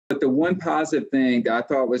But the one positive thing that I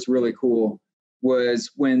thought was really cool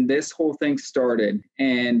was when this whole thing started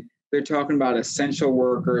and they're talking about essential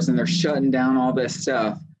workers and they're shutting down all this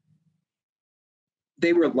stuff.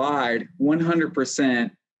 They relied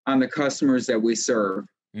 100% on the customers that we serve.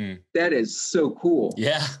 That is so cool.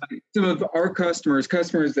 Yeah. Some of our customers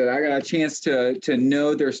that I got a chance to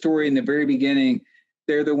know their story in the very beginning,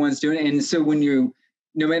 they're the ones doing it. And so when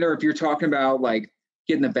no matter if you're talking about like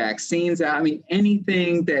getting the vaccines out, I mean,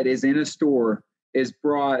 anything that is in a store is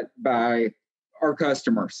brought by our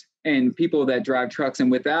customers and people that drive trucks. And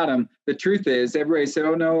without them, the truth is everybody said,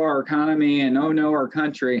 oh no, our economy and oh no, our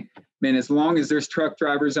country. Man, as long as there's truck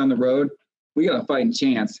drivers on the road, we got a fighting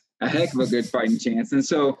chance, a heck of a good fighting chance. And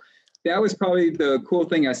so that was probably the cool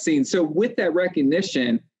thing I've seen. So with that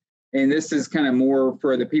recognition, and this is kind of more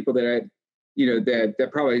for the people that that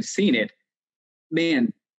probably have seen it,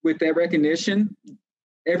 man, with that recognition,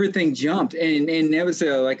 everything jumped. And that was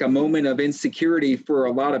like a moment of insecurity for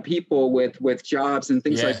a lot of people with jobs and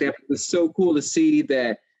things like that. It was so cool to see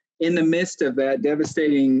that in the midst of that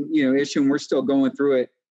devastating, issue, and we're still going through it,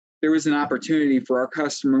 there was an opportunity for our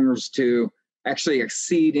customers to actually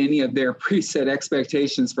exceed any of their preset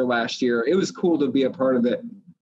expectations for last year. It was cool to be a part of it.